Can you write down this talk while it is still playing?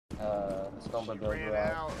Stumble She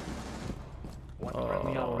ran out. One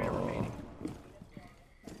friendly operator remaining.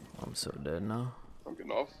 I'm so dead now. I'm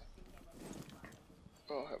getting off.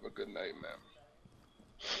 Oh, have a good night, man.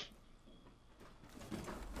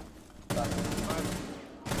 Dodging.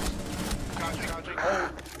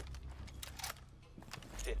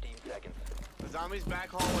 15 seconds. The zombie's back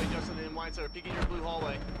hallway, Justin, in wine cellar. Peek in your blue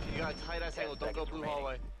hallway. You got a tight ass angle. Don't go blue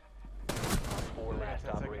hallway. 4 last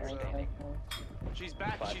operator standing. She's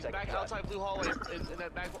back outside blue hallway. In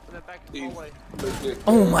that back hallway.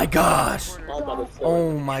 Oh my gosh! Corner.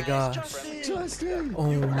 Oh my gosh! Justin!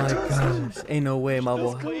 Oh my gosh! Ain't no way, my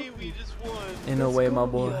boy. We just won. Ain't no way, my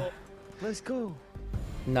boy. Let's go.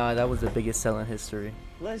 Nah, that was the biggest sell in history.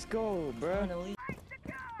 Let's go, bro.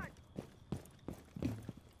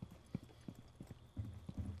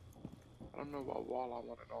 I don't know about wall. I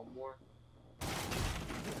want to know more.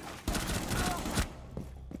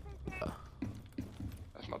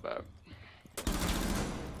 That's not bad.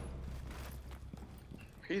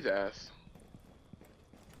 He's ass.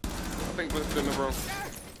 I think Blizzard's in the room.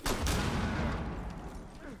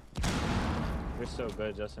 You're so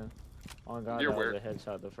good, Justin. Oh god, You're that weird. was a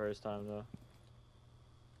headshot the first time though.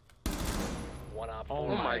 One op Oh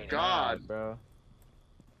four my remaining. God. bro.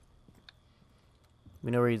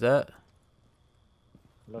 We know where he's at.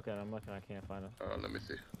 I'm looking, I can't find him. Let me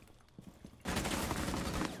see.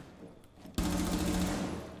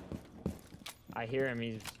 I hear him,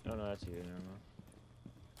 he's... Oh no, that's you, never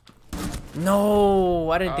mind. No,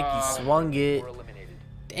 I didn't think he swung it. Four eliminated.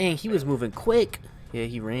 Dang, he was moving quick. Yeah,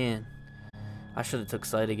 he ran. I should have took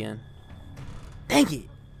sight again. Dang it!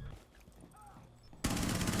 The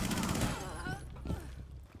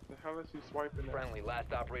hell is he swiping at? Friendly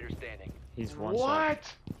last operator standing. He's one shot.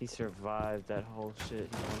 What? He survived that whole shit.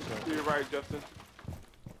 He's one shot. You're right, Justin.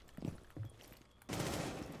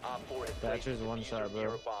 Op 4 has Thatcher's placed the one diffuser shot, bro. near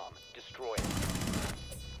a bomb. Destroy it.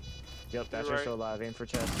 Yep, Thatcher's right. still alive. Aim for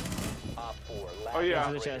chest. Op 4 last Oh, yeah. Aim for the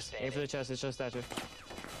operator chest. standing. Aim for the chest. It's just Thatcher.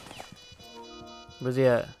 Where's he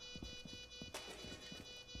at?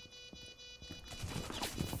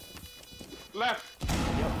 Left.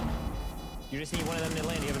 Yep. You just need one of them to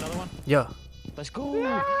land. You have another one? Yeah. Let's go!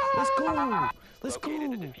 Let's go! Let's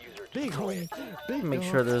Located the go! diffuser. Big Destroy home! it. Big Make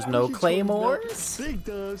dog. sure there's no claymores. Big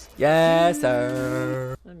does. Yes,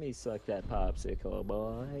 sir. Let me suck that popsicle,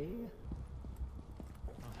 boy.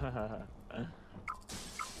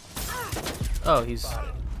 Oh, he's.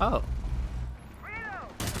 Oh.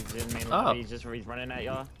 He's in main Oh. lobby. He's running at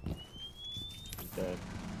y'all. He's dead.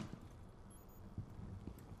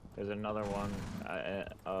 There's another one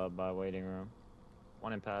by waiting room.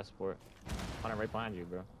 One in passport. One right behind you,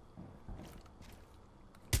 bro.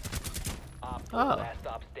 Op 4 Oh. last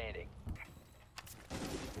stop standing.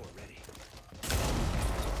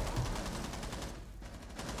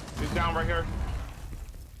 He's down right here.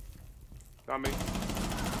 Got me.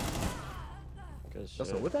 Good shit.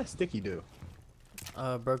 Justin, what that sticky do?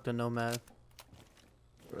 Broke the nomad.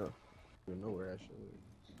 Bro, you know where that shit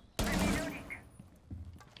is.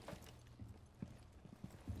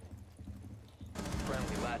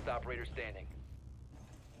 Friendly last operator standing.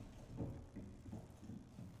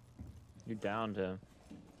 You downed him.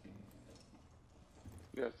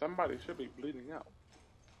 Yeah, somebody should be bleeding out.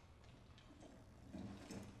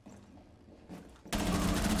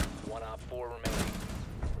 One op 4 remaining.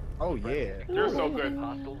 Oh yeah. You're so good.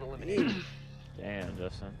 Hostiles eliminated. Damn,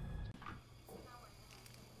 Justin.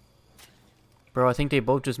 Bro, I think they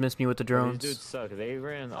both just missed me with the These drones. dudes suck. They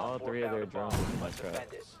ran all Op 4 three of their found a bomb. drones in my Must defend it.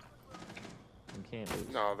 traps. You can't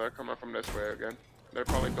lose. No, they're coming from this way again. They're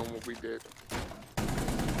probably doing what we did.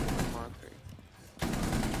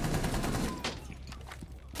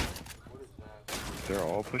 They're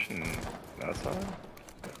all pushing that side?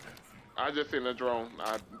 I just seen the drone.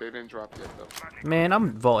 They didn't drop yet though. Man,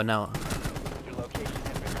 I'm vaulting out. Your location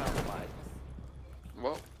has been compromised.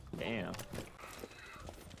 Well, Damn.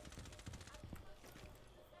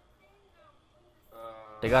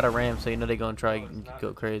 They got a ram, so you know they gonna try and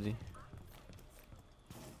go crazy.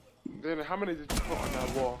 then how many did you put on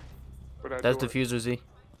that wall? For that That's door? diffuser Z.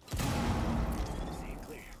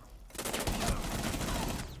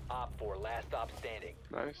 Op 4 last stop standing.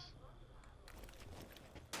 Nice.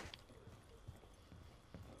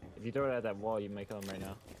 If you throw it at that wall, you make them right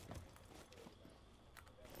now.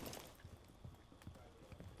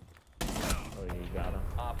 Oh, you got him.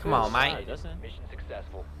 Op Come 4 on, mate. eliminated. Justin. Mission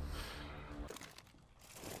successful.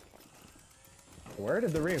 Where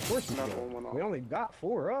did the reinforcements Another go? one went off. We only got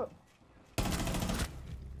 4 up.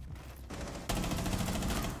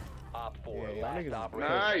 Op 4 Yeah, y'all last niggas is operator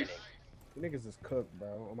Nice. standing. You niggas is cooked,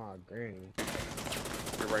 bro. Oh my granny.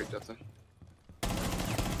 You're right, Justin.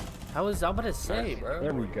 How was I about to say, bro?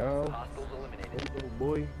 There we go. Hostiles eliminated. Hey, little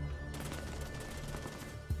boy.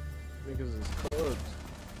 Niggas is cooked.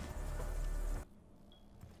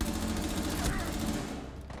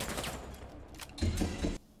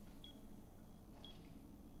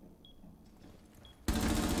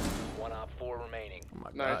 One op 4 remaining. Oh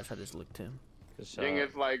my Nice. gosh, I just looked him. Good shot. Ying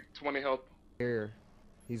is like 20 health. Here.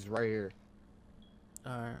 He's right here.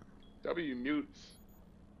 Alright. W mutes.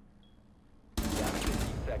 Down to 15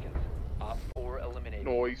 seconds. Op 4 eliminated.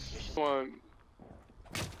 Noise. One.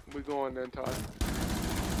 We going then, Ty.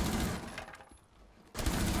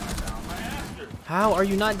 How are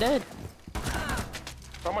you not dead?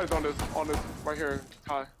 Somebody's on this right here,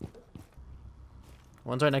 Ty.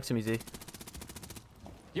 One's right next to me, Z.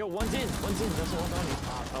 Yo, one's in. That's the one on me.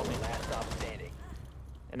 Help me. Last stop standing.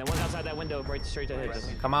 And then one's outside that window, right straight to hit.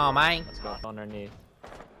 Just Come on, man. let's go. Underneath.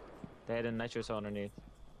 They had a nitro cell underneath.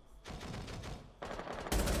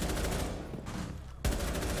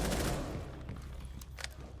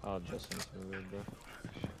 Oh, Justin's moving, bro.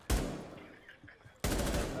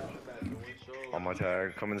 On my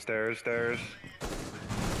tag. Coming stairs. Stairs.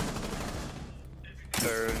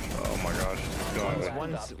 Oh my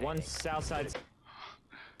gosh. One's south side.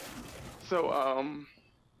 So,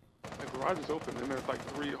 the garage is open and there's like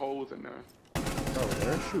 3 holes in there. Oh,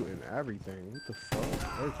 they're shooting everything. What the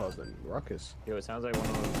fuck? They're causing ruckus. Yo, it sounds like one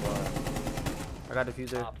of those. I got a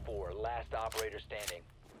diffuser. Op 4, last operator standing.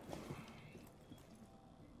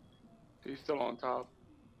 He's still on top.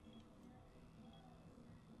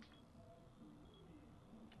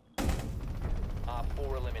 Op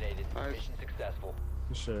 4 eliminated. Nice. Mission successful.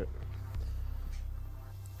 Shit.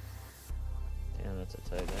 Damn, that's a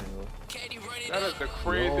tight angle. That is the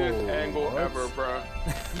craziest Whoa, angle what? ever, bruh.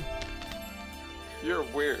 You're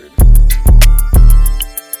weird.